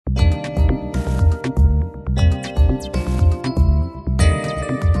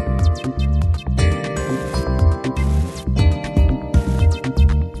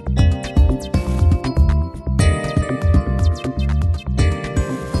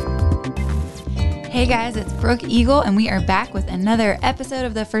Hey guys, it's Brooke Eagle, and we are back with another episode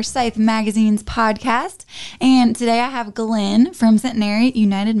of the Forsyth Magazine's podcast. And today I have Glenn from Centenary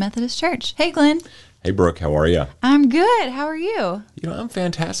United Methodist Church. Hey, Glenn. Hey, Brooke, how are you? I'm good. How are you? I'm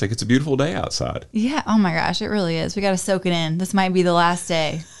fantastic. It's a beautiful day outside. Yeah. Oh my gosh, it really is. We got to soak it in. This might be the last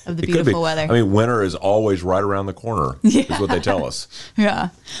day of the beautiful weather. I mean, winter is always right around the corner, is what they tell us. Yeah.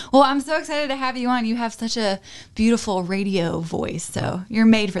 Well, I'm so excited to have you on. You have such a beautiful radio voice, so you're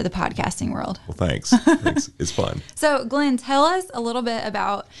made for the podcasting world. Well, thanks. Thanks. It's fun. So, Glenn, tell us a little bit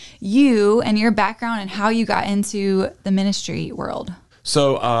about you and your background and how you got into the ministry world.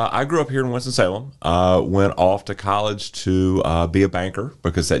 So I grew up here in Winston-Salem, went off to college to be a banker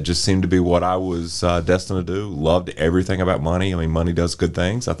because that just seemed to be what I was destined to do. Loved everything about money. I mean, money does good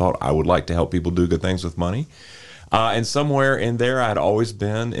things. I thought I would like to help people do good things with money. And somewhere in there, I'd always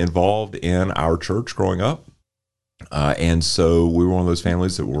been involved in our church growing up. And so we were one of those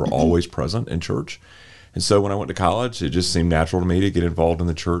families that were always present in church. And so when I went to college, it just seemed natural to me to get involved in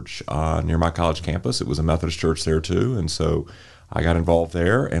the church near my college campus. It was a Methodist church there too. And so I got involved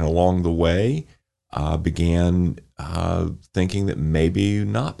there, and along the way, began thinking that maybe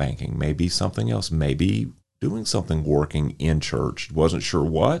not banking, maybe something else, maybe doing something working in church. Wasn't sure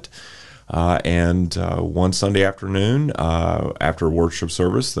what. And one Sunday afternoon, after worship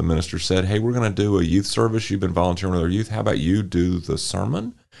service, the minister said, "Hey, we're going to do a youth service. You've been volunteering with our youth. How about you do the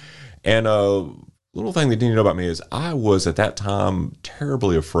sermon?" And a little thing they didn't know about me is I was at that time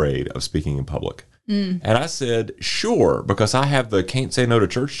terribly afraid of speaking in public. And I said, sure, because I have the can't say no to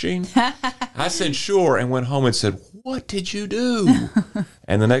church gene. I said, sure, and went home and said, what did you do?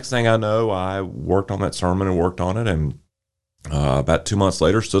 And the next thing I know, I worked on that sermon and worked on it. And about 2 months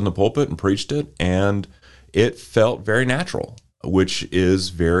later, stood in the pulpit and preached it. And it felt very natural, which at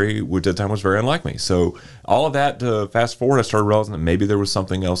that time was very unlike me. So all of that, fast forward, I started realizing that maybe there was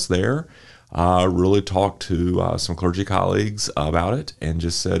something else there. Really talked to some clergy colleagues about it and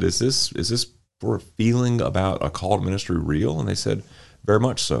just said, is this for a feeling about a call to ministry real? And they said, very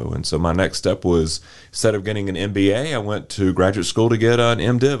much so. And so my next step was, instead of getting an MBA, I went to graduate school to get an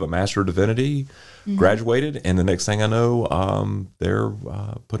MDiv, a Master of Divinity, graduated. And the next thing I know, they're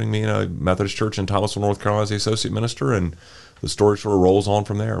putting me in a Methodist church in Thomasville, North Carolina as the associate minister. And the story sort of rolls on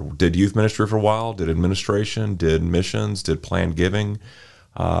from there. Did youth ministry for a while, did administration, did missions, did planned giving,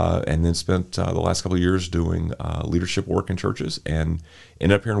 and then spent the last couple of years doing leadership work in churches, and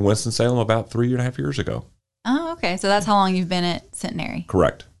ended up here in Winston-Salem about 3.5 years ago. Oh, okay. So that's how long you've been at Centenary.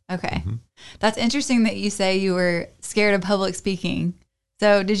 Correct. Okay. That's interesting that you say you were scared of public speaking.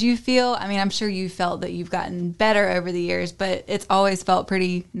 So did you feel, I mean, I'm sure you felt that you've gotten better over the years, but it's always felt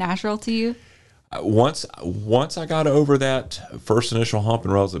pretty natural to you? Once I got over that first initial hump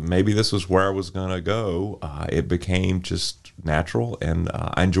and realized that maybe this was where I was going to go, it became just natural, and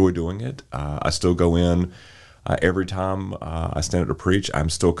I enjoy doing it. I still go in every time I stand up to preach. I'm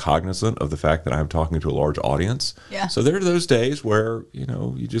still cognizant of the fact that I'm talking to a large audience. Yeah. So there are those days where,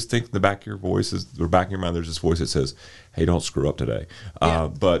 you just think in the back of your voice or back in your mind, there's this voice that says, hey, don't screw up today. Yeah.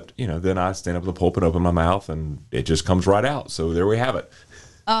 But, then I stand up at the pulpit, open my mouth, and it just comes right out. So there we have it.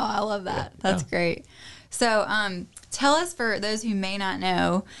 Oh, I love that. That's great. So tell us, for those who may not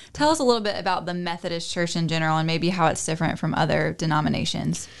know, tell us a little bit about the Methodist Church in general and maybe how it's different from other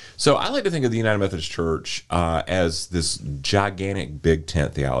denominations. So I like to think of the United Methodist Church as this gigantic big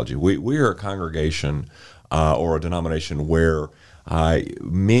tent theology. We are a congregation or a denomination where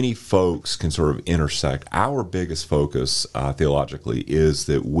many folks can sort of intersect. Our biggest focus theologically is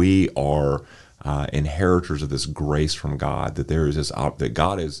that we are inheritors of this grace from God, that there is this that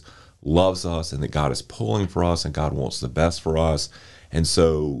God loves us and that God is pulling for us and God wants the best for us. And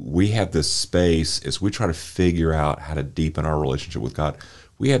so we have this space as we try to figure out how to deepen our relationship with God.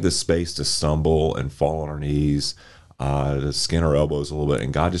 We have this space to stumble and fall on our knees, to skin our elbows a little bit,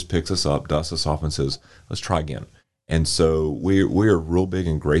 and God just picks us up, dusts us off, and says, let's try again. And so we are real big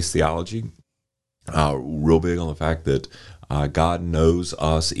in grace theology, real big on the fact that God knows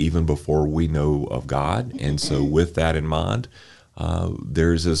us even before we know of God. And so with that in mind,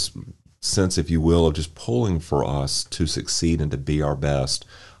 there's this sense, if you will, of just pulling for us to succeed and to be our best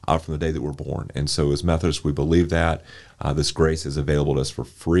from the day that we're born. And so as Methodists, we believe that this grace is available to us for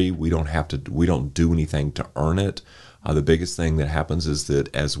free. We don't do anything to earn it. The biggest thing that happens is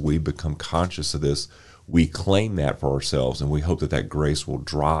that as we become conscious of this, we claim that for ourselves, and we hope that that grace will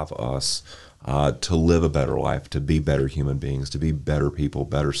drive us to live a better life, to be better human beings, to be better people,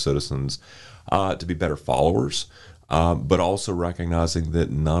 better citizens, to be better followers, but also recognizing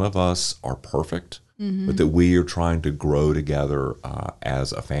that none of us are perfect. but that we are trying to grow together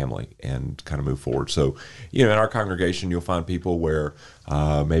as a family and kind of move forward. So, in our congregation, you'll find people where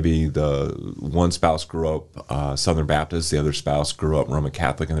maybe the one spouse grew up Southern Baptist, the other spouse grew up Roman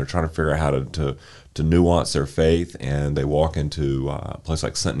Catholic, and they're trying to figure out how to nuance their faith. And they walk into a place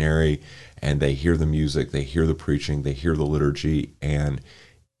like Centenary, and they hear the music, they hear the preaching, they hear the liturgy, and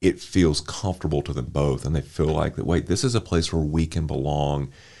it feels comfortable to them both. And they feel like that, wait, this is a place where we can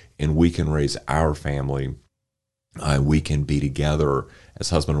belong and we can raise our family. We can be together as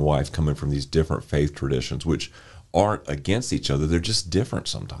husband and wife coming from these different faith traditions, which aren't against each other. They're just different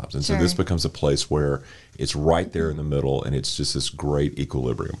sometimes. And Sure. so this becomes a place where it's right there in the middle, and it's just this great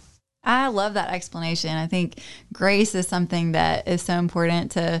equilibrium. I love that explanation. I think grace is something that is so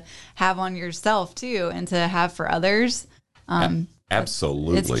important to have on yourself too, and to have for others.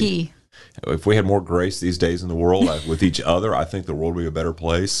 Absolutely. It's key. If we had more grace these days in the world with each other, I think the world would be a better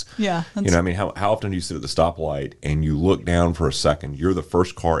place. Yeah. How often do you sit at the stoplight and you look down for a second? You're the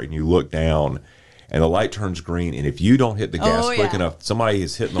first car and you look down and the light turns green. And if you don't hit the gas quick enough, somebody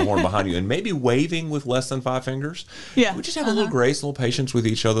is hitting the horn behind you and maybe waving with less than 5 fingers. Yeah. We just have a little grace, a little patience with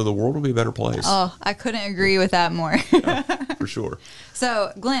each other. The world will be a better place. Oh, I couldn't agree with that more. For sure.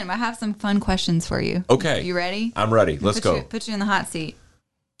 So, Glenn, I have some fun questions for you. Okay. You ready? I'm ready. Let's go. Put you in the hot seat.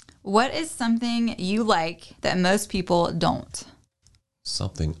 What is something you like that most people don't?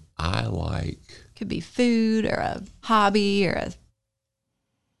 Something I like. Could be food or a hobby or a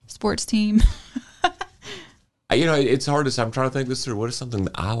sports team. It's hard to say. I'm trying to think this through. What is something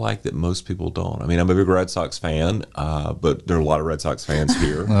that I like that most people don't? I mean, I'm a big Red Sox fan, but there are a lot of Red Sox fans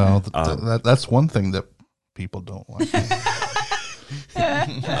here. No, that's one thing that people don't like.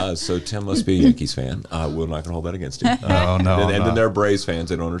 So Tim must be a Yankees fan. We're not going to hold that against him. No, And then there are Braves fans.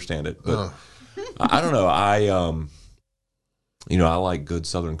 They don't understand it. But I don't know. I like good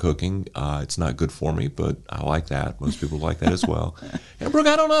Southern cooking. It's not good for me, but I like that. Most people like that as well. And Brooke,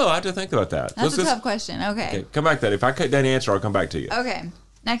 I don't know. I have to think about that. That's a tough question. Okay. Come back to that. If I cut that answer, I'll come back to you. Okay.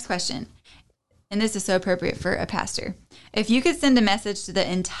 Next question. And this is so appropriate for a pastor. If you could send a message to the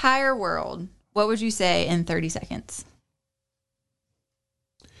entire world, what would you say in 30 seconds?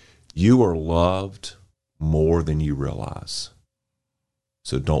 You are loved more than you realize.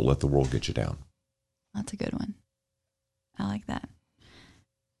 So don't let the world get you down. That's a good one. I like that.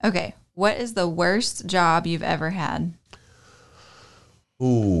 Okay. What is the worst job you've ever had?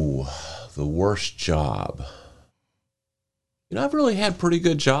 Ooh, the worst job. I've really had pretty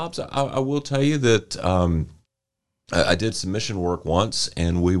good jobs. I will tell you that I did some mission work once,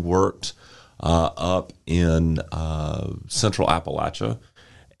 and we worked up in Central Appalachia.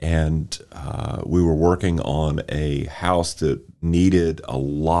 And we were working on a house that needed a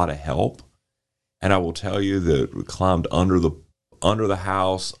lot of help. And I will tell you that we climbed under the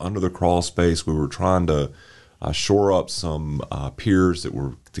house, under the crawl space. We were trying to shore up some piers that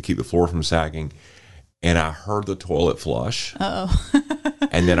were to keep the floor from sagging. And I heard the toilet flush. Uh-oh.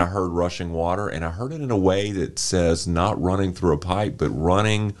 And then I heard rushing water. And I heard it in a way that says not running through a pipe, but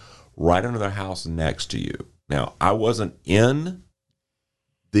running right under the house next to you. Now, I wasn't in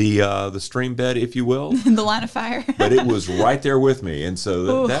the stream bed, if you will. The line of fire. But it was right there with me. And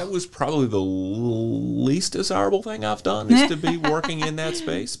so that was probably the least desirable thing I've done, is to be working in that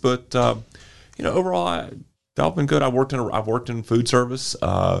space. But, overall, I've been good. I've worked in food service,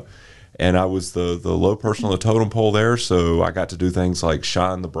 and I was the low person on the totem pole there. So I got to do things like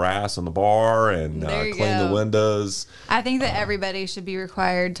shine the brass on the bar and clean the windows. I think that everybody should be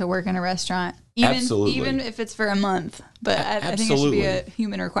required to work in a restaurant. Even if it's for a month, but I think it should be a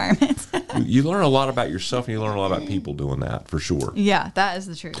human requirement. You learn a lot about yourself, and you learn a lot about people doing that, for sure. Yeah, that is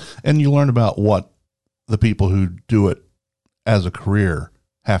the truth. And you learn about what the people who do it as a career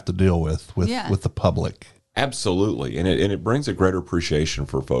have to deal with the public. Absolutely, and it brings a greater appreciation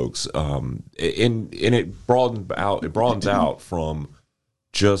for folks, and it broadens out from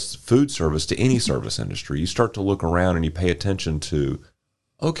just food service to any service industry. You start to look around and you pay attention to.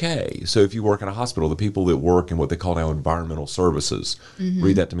 Okay, so if you work in a hospital, the people that work in what they call now environmental services,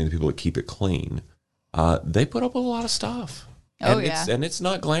 read that to mean the people that keep it clean, they put up with a lot of stuff. And it's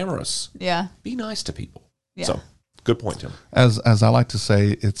not glamorous. Yeah. Be nice to people. Yeah. So, good point, Tim. As I like to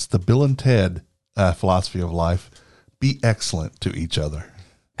say, it's the Bill and Ted philosophy of life. Be excellent to each other.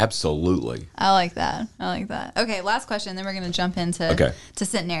 Absolutely. I like that. Okay, last question, then we're going to jump into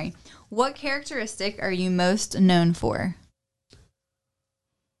Centenary. What characteristic are you most known for?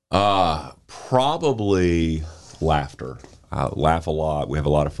 Probably laughter. I laugh a lot. We have a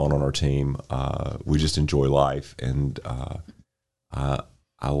lot of fun on our team. We just enjoy life, and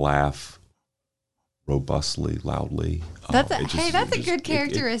I laugh robustly, loudly. That's a good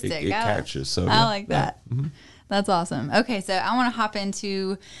characteristic. It catches. So I like that. Yeah. Mm-hmm. That's awesome. Okay, so I want to hop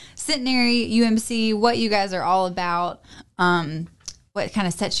into Centenary UMC, what you guys are all about, what kind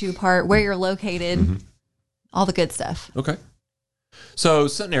of sets you apart, where you're located, all the good stuff. Okay. So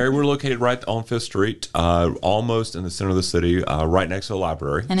Centenary, we're located right on 5th Street, almost in the center of the city, right next to the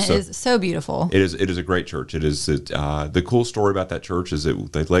library. And it is so beautiful. It is a great church. The cool story about that church is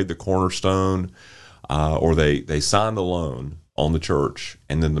that they laid the cornerstone, or they signed the loan on the church,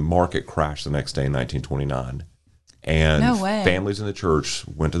 and then the market crashed the next day in 1929. And no way. Families in the church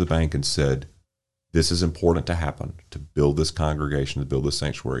went to the bank and said, this is important to happen, to build this congregation, to build this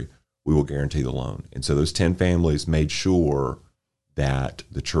sanctuary. We will guarantee the loan. And so those 10 families made sure that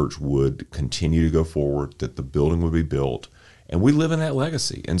the church would continue to go forward, that the building would be built. And we live in that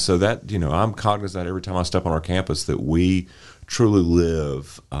legacy. And so that, I'm cognizant that every time I step on our campus that we truly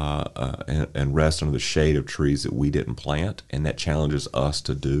live and rest under the shade of trees that we didn't plant. And that challenges us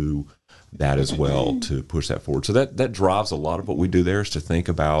to do that as well, to push that forward. So that drives a lot of what we do there, is to think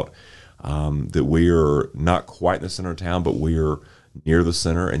about that we are not quite in the center of town, but we are near the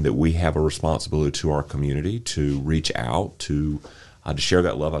center, and that we have a responsibility to our community to reach out, to share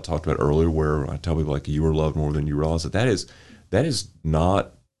that love I talked about earlier, where I tell people, like, you are loved more than you realize. That is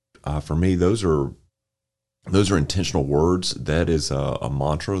not, for me, those are intentional words. That is a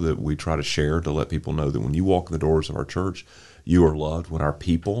mantra that we try to share, to let people know that when you walk in the doors of our church, you are loved. When our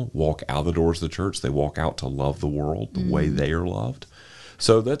people walk out the doors of the church, they walk out to love the world the way they are loved.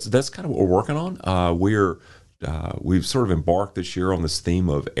 So that's kind of what we're working on. We've sort of embarked this year on this theme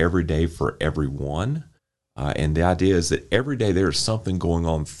of every day for everyone. And the idea is that every day there is something going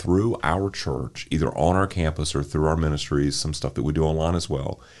on through our church, either on our campus or through our ministries, some stuff that we do online as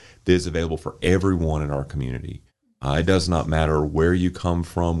well, that is available for everyone in our community. It does not matter where you come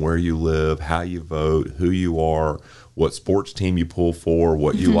from, where you live, how you vote, who you are, what sports team you pull for,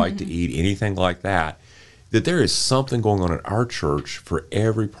 what you like to eat, anything like that, that there is something going on in our church for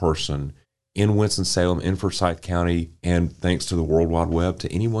every person in Winston-Salem, in Forsyth County, and thanks to the World Wide Web,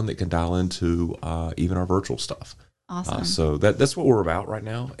 to anyone that can dial into even our virtual stuff. Awesome. So that's what we're about right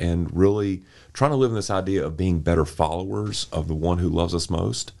now, and really trying to live in this idea of being better followers of the one who loves us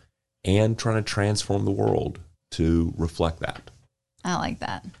most, and trying to transform the world to reflect that. I like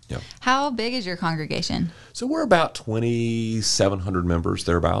that. Yep. How big is your congregation? So we're about 2,700 members,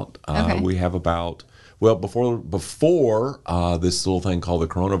 thereabout. Okay. We have about, well, before this little thing called the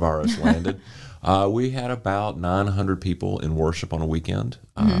coronavirus landed, we had about 900 people in worship on a weekend.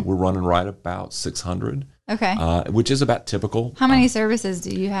 We're running right about 600. Okay. Which is about typical. How many services do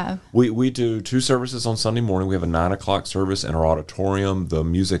you have? We do 2 services on Sunday morning. We have a 9 o'clock service in our auditorium. The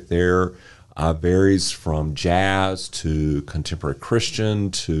music there varies from jazz to contemporary Christian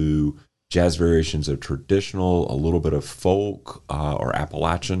to jazz variations of traditional, a little bit of folk or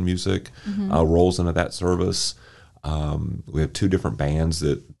Appalachian music rolls into that service. We have 2 different bands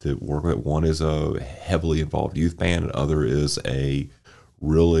that work with it. One is a heavily involved youth band, and the other is a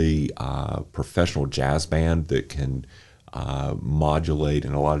really professional jazz band that can modulate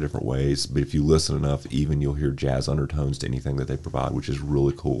in a lot of different ways. But if you listen enough, even you'll hear jazz undertones to anything that they provide, which is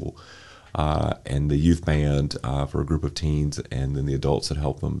really cool. And the youth band for a group of teens, and then the adults that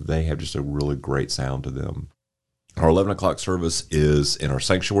help them, they have just a really great sound to them. Our 11 o'clock service is in our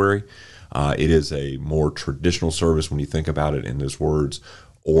sanctuary. It is a more traditional service when you think about it in those words: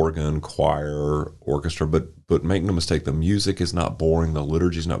 organ, choir, orchestra. But make no mistake, the music is not boring. The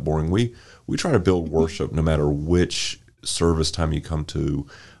liturgy is not boring. We try to build worship, no matter which service time you come to,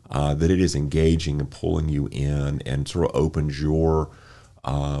 that it is engaging and pulling you in, and sort of opens your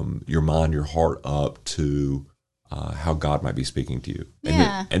mind, your heart up to how God might be speaking to you.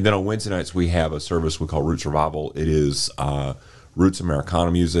 Yeah. And then on Wednesday nights, we have a service we call Roots Revival. It is Roots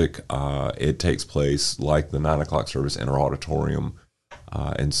Americana music. It takes place like the 9 o'clock service in our auditorium.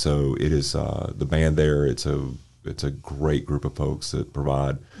 And so it is the band there. It's a great group of folks that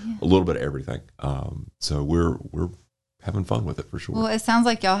provide a little bit of everything. So we're having fun with it for sure. Well, it sounds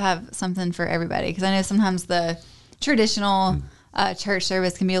like y'all have something for everybody, because I know sometimes the traditional church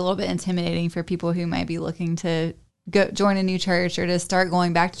service can be a little bit intimidating for people who might be looking to join a new church, or to start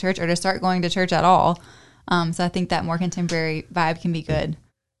going back to church, or to start going to church at all. So I think that more contemporary vibe can be good.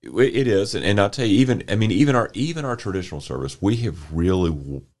 It is, and I'll tell you, even our traditional service, we have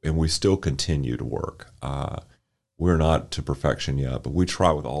really, and we still continue to work. We're not to perfection yet, but we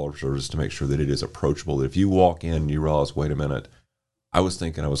try with all our services to make sure that it is approachable. That if you walk in and you realize, wait a minute, I was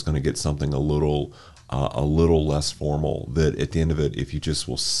thinking I was going to get something a little less formal, that at the end of it, if you just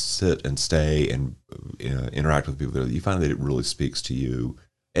will sit and stay and interact with people there, you find that it really speaks to you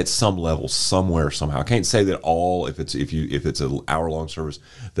at some level, somewhere, somehow. I can't say that all, if it's an hour-long service,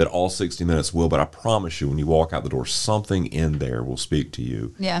 that all 60 minutes will, but I promise you, when you walk out the door, something in there will speak to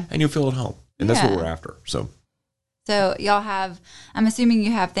you. Yeah. And you'll feel at home. And that's what we're after. So y'all have, I'm assuming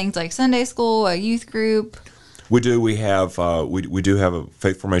you have things like Sunday school, a youth group. We do. We have we do have a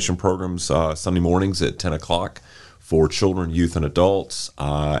faith formation programs Sunday mornings at 10 o'clock for children, youth, and adults.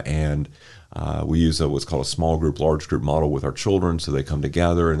 And we use what's called a small group, large group model with our children. So they come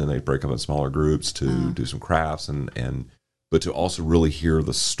together and then they break up in smaller groups to do some crafts but to also really hear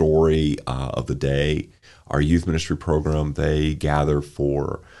the story of the day. Our youth ministry program, they gather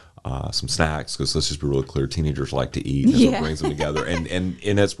for some snacks, because let's just be really clear, teenagers like to eat. That's what brings them together,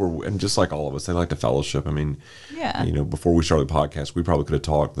 and that's where, and just like all of us, they like to fellowship. I mean, before we started the podcast, we probably could have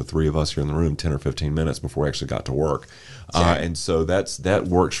talked, the three of us here in the room, 10 or 15 minutes before we actually got to work. Sure. And so that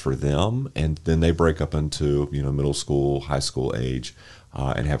works for them, and then they break up into middle school, high school age,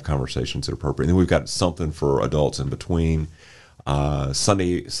 and have conversations that are appropriate. And then we've got something for adults in between.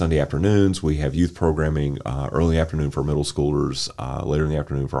 Sunday afternoons, we have youth programming, early afternoon for middle schoolers, later in the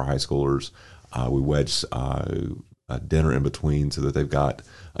afternoon for our high schoolers. We wedge dinner in between so that they've got,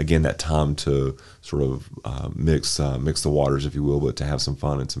 again, that time to sort of mix the waters, if you will, but to have some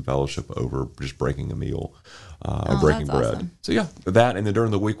fun and some fellowship over just breaking a meal, breaking bread. Awesome. So yeah, that, and then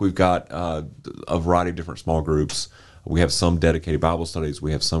during the week we've got a variety of different small groups. We have some dedicated Bible studies.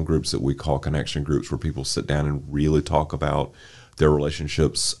 We have some groups that we call connection groups, where people sit down and really talk about their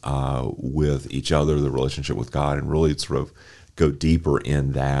relationships with each other, their relationship with God, and really sort of go deeper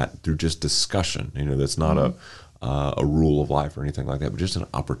in that through just discussion. That's not a rule of life or anything like that, but just an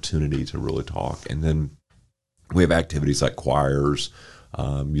opportunity to really talk. And then we have activities like choirs,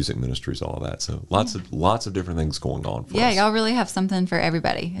 music ministries, all of that. So lots of different things going on for us. Yeah, y'all really have something for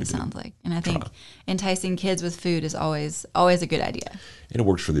everybody, it sounds like. And I think enticing kids with food is always a good idea. And it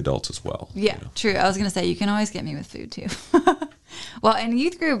works for the adults as well. Yeah, true. I was going to say, you can always get me with food too. Well, and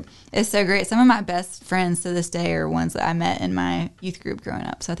youth group is so great. Some of my best friends to this day are ones that I met in my youth group growing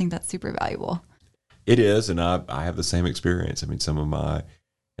up. So I think that's super valuable. It is, and I have the same experience. I mean, I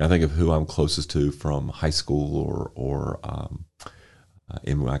think of who I'm closest to from high school or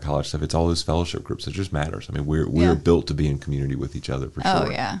in my college stuff. It's all those fellowship groups. It just matters. I mean, we're built to be in community with each other for sure. Oh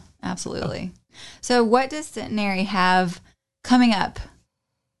yeah, absolutely. So what does Centenary have coming up?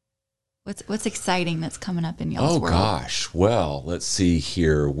 What's exciting that's coming up in y'all's world? Oh gosh, well, let's see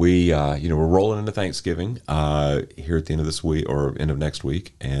here. We we're rolling into Thanksgiving here at the end of this week or end of next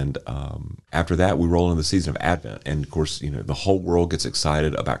week, and after that we roll into the season of Advent. And of course, the whole world gets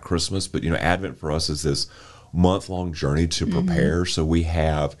excited about Christmas, but Advent for us is this month-long journey to prepare. So we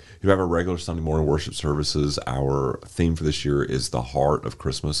have our regular Sunday morning worship services. Our theme for this year is the heart of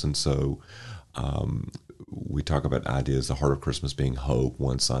Christmas, and so we talk about ideas, the heart of Christmas being hope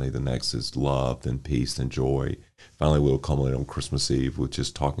one Sunday, the next is love, then peace, then joy. Finally, we'll culminate on Christmas Eve, which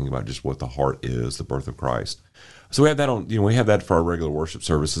is talking about just what the heart is, the birth of Christ. So we have that on, we have that for our regular worship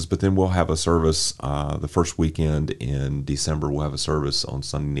services, but then we'll have a service the first weekend in December. We'll have a service on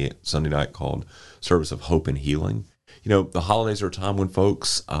Sunday night called Service of Hope and Healing. The holidays are a time when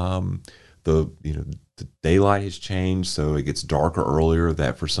folks, the daylight has changed, so it gets darker earlier.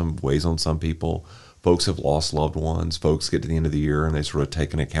 That for some weighs on some people. Folks have lost loved ones. Folks get to the end of the year and they sort of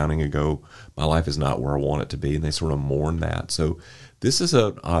take an accounting and go, my life is not where I want it to be, and they sort of mourn that. So this is a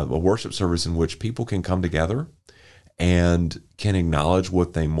worship service in which people can come together and can acknowledge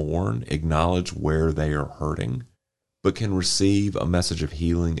what they mourn, acknowledge where they are hurting, but can receive a message of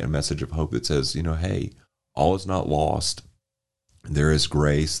healing and a message of hope that says, hey, all is not lost. There is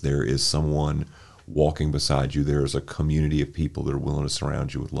grace. There is someone walking beside you. There is a community of people that are willing to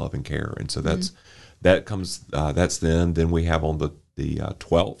surround you with love and care. And so that's then we have on the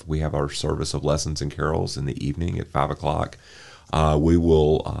 12th, we have our service of lessons and carols in the evening at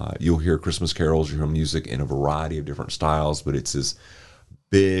 5:00. You'll hear Christmas carols, you'll hear music in a variety of different styles, but it's this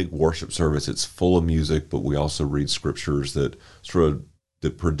big worship service. It's full of music, but we also read scriptures that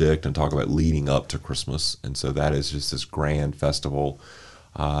that predict and talk about leading up to Christmas. And so that is just this grand festival.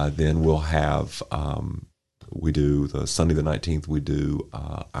 Then we'll have, we do the Sunday the 19th, we do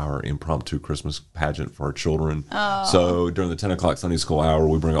our impromptu Christmas pageant for our children. Oh. So during the 10 o'clock Sunday school hour,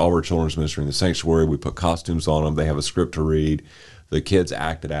 we bring all of our children's ministry in the sanctuary. We put costumes on them. They have a script to read. The kids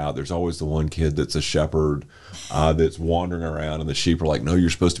act it out. There's always the one kid that's a shepherd that's wandering around, and the sheep are like, no, you're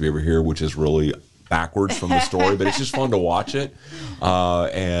supposed to be over here, which is really backwards from the story, but it's just fun to watch it.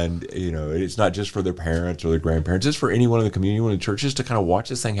 And, it's not just for their parents or their grandparents. It's for anyone in the community, in the churches, to kind of watch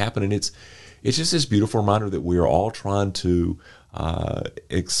this thing happen. And it's just this beautiful reminder that we are all trying to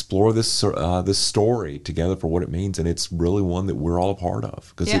explore this this story together for what it means, and it's really one that we're all a part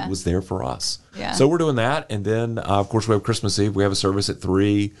of because it was there for us. Yeah. So we're doing that, and then of course we have Christmas Eve. We have a service at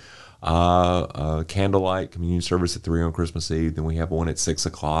 3, candlelight communion service at 3 on Christmas Eve. Then we have one at 6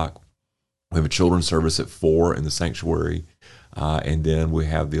 o'clock. We have a children's service at 4 in the sanctuary, and then we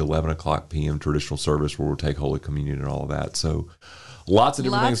have the 11 o'clock p.m. traditional service where we'll take Holy Communion and all of that. So. Lots of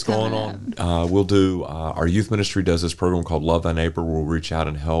different things going on. We'll do, our youth ministry does this program called Love Thy Neighbor, where we'll reach out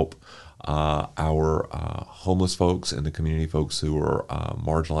and help our homeless folks and the community folks who are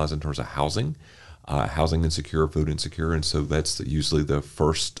marginalized in terms of housing insecure, food insecure. And so that's usually the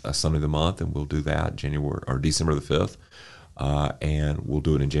first Sunday of the month, and we'll do that January or December the 5th. And we'll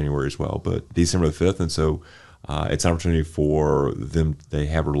do it in January as well, but December the 5th. And so it's an opportunity for them. They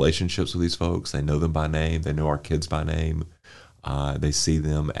have relationships with these folks. They know them by name. They know our kids by name. They see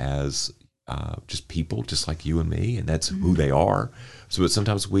them as just people, just like you and me, and that's who they are. So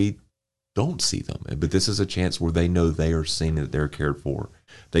sometimes we don't see them, but this is a chance where they know they are seen, that they're cared for.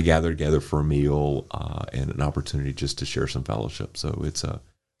 They gather together for a meal and an opportunity just to share some fellowship. So it's a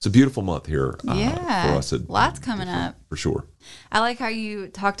beautiful month here for us. Lots coming up. For sure. I like how you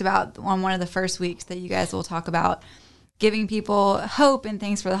talked about on one of the first weeks that you guys will talk about giving people hope and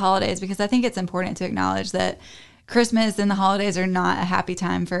things for the holidays, because I think it's important to acknowledge that Christmas and the holidays are not a happy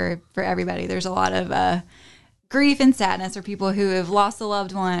time for everybody. There's a lot of grief and sadness for people who have lost a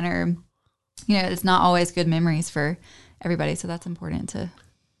loved one, or, it's not always good memories for everybody. So that's important to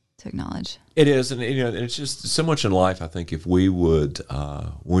acknowledge. It is. And, it's just so much in life. I think if we would,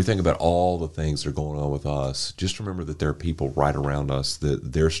 when we think about all the things that are going on with us, just remember that there are people right around us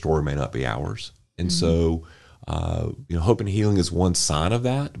that their story may not be ours. And so, hope and healing is one sign of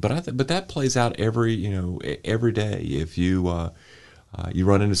that, but that plays out every day. If you you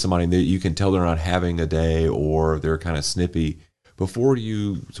run into somebody that you can tell they're not having a day, or they're kind of snippy, before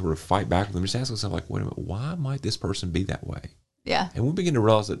you sort of fight back with them, just ask yourself, like, wait a minute, why might this person be that way? Yeah. And we begin to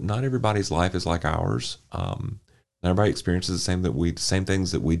realize that not everybody's life is like ours. Not everybody experiences the same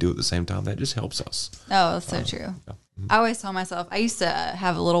things that we do at the same time. That just helps us. Oh, that's so true. Yeah. I always tell myself, I used to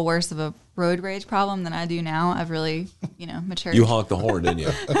have a little worse of a road rage problem than I do now. I've really, matured. You honked the horn, didn't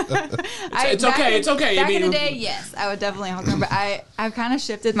you? It's okay. It's okay. Back in the day, yes, I would definitely honk the horn. But I've kind of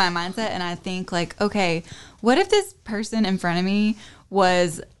shifted my mindset, and I think, like, okay, what if this person in front of me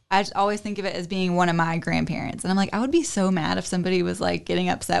was, I always think of it as being one of my grandparents. And I'm like, I would be so mad if somebody was like getting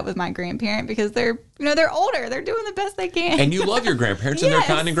upset with my grandparent because they're older. They're doing the best they can. And you love your grandparents, and they're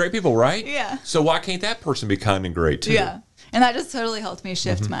kind and great people, right? Yeah. So why can't that person be kind and great too? Yeah. And that just totally helped me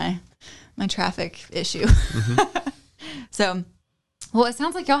shift my traffic issue. So, well, it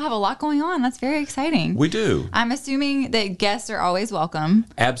sounds like y'all have a lot going on. That's very exciting. We do. I'm assuming that guests are always welcome.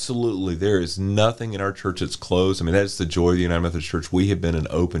 Absolutely. There is nothing in our church that's closed. I mean, that's the joy of the United Methodist Church. We have been an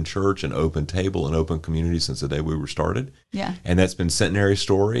open church, an open table, an open community since the day we were started. Yeah. And that's been Centenary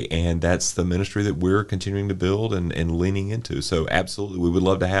story, and that's the ministry that we're continuing to build and leaning into. So absolutely, we would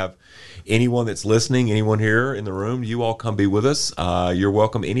love to have anyone that's listening, anyone here in the room, you all come be with us. You're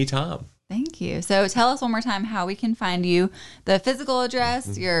welcome anytime. Thank you. So tell us one more time how we can find you, the physical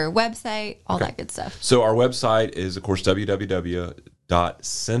address, your website, all that good stuff. So our website is, of course,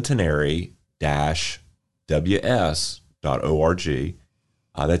 www.centenary-ws.org.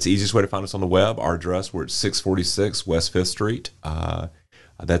 That's the easiest way to find us on the web. Our address, we're at 646 West 5th Street.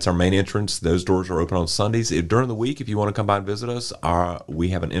 That's our main entrance. Those doors are open on Sundays. During the week, if you want to come by and visit us, we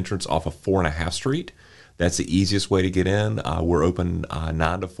have an entrance off of 4.5 Street. That's the easiest way to get in. We're open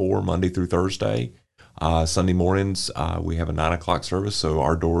 9 to 4, Monday through Thursday. Sunday mornings, we have a 9 o'clock service, so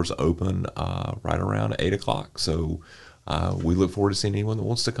our doors open right around 8 o'clock. So we look forward to seeing anyone that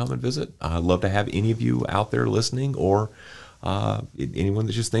wants to come and visit. I'd love to have any of you out there listening, or anyone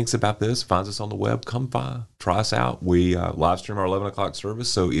that just thinks about this, finds us on the web, come by, try us out. We live stream our 11 o'clock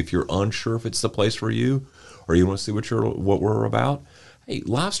service, so if you're unsure if it's the place for you, or you want to see what we're about, hey,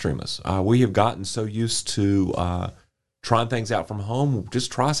 live stream us. We have gotten so used to trying things out from home.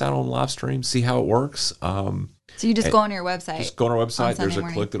 Just try us out on live stream, see how it works. So you just go on your website. Just go on our website. There's a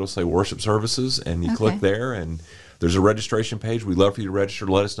click that'll say worship services, and you click there, and there's a registration page. We'd love for you to register.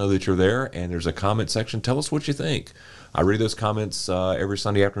 Let us know that you're there, and there's a comment section. Tell us what you think. I read those comments every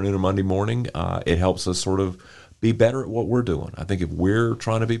Sunday afternoon or Monday morning. It helps us sort of be better at what we're doing. I think if we're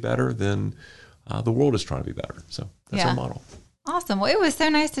trying to be better, then the world is trying to be better. So that's our model. Awesome. Well, it was so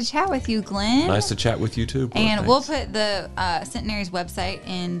nice to chat with you, Glenn. Nice to chat with you, too. Brooke. And we'll put the Centenary's website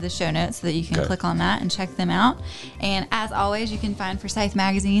in the show notes so that you can click on that and check them out. And as always, you can find Forsyth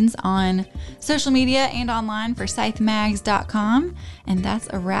Magazines on social media and online, forsythmags.com. And that's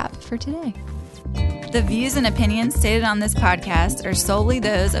a wrap for today. The views and opinions stated on this podcast are solely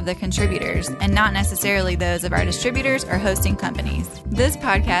those of the contributors and not necessarily those of our distributors or hosting companies. This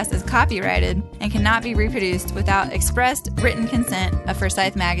podcast is copyrighted and cannot be reproduced without expressed written consent of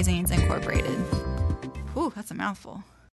Forsyth Magazines Incorporated. Whew, that's a mouthful.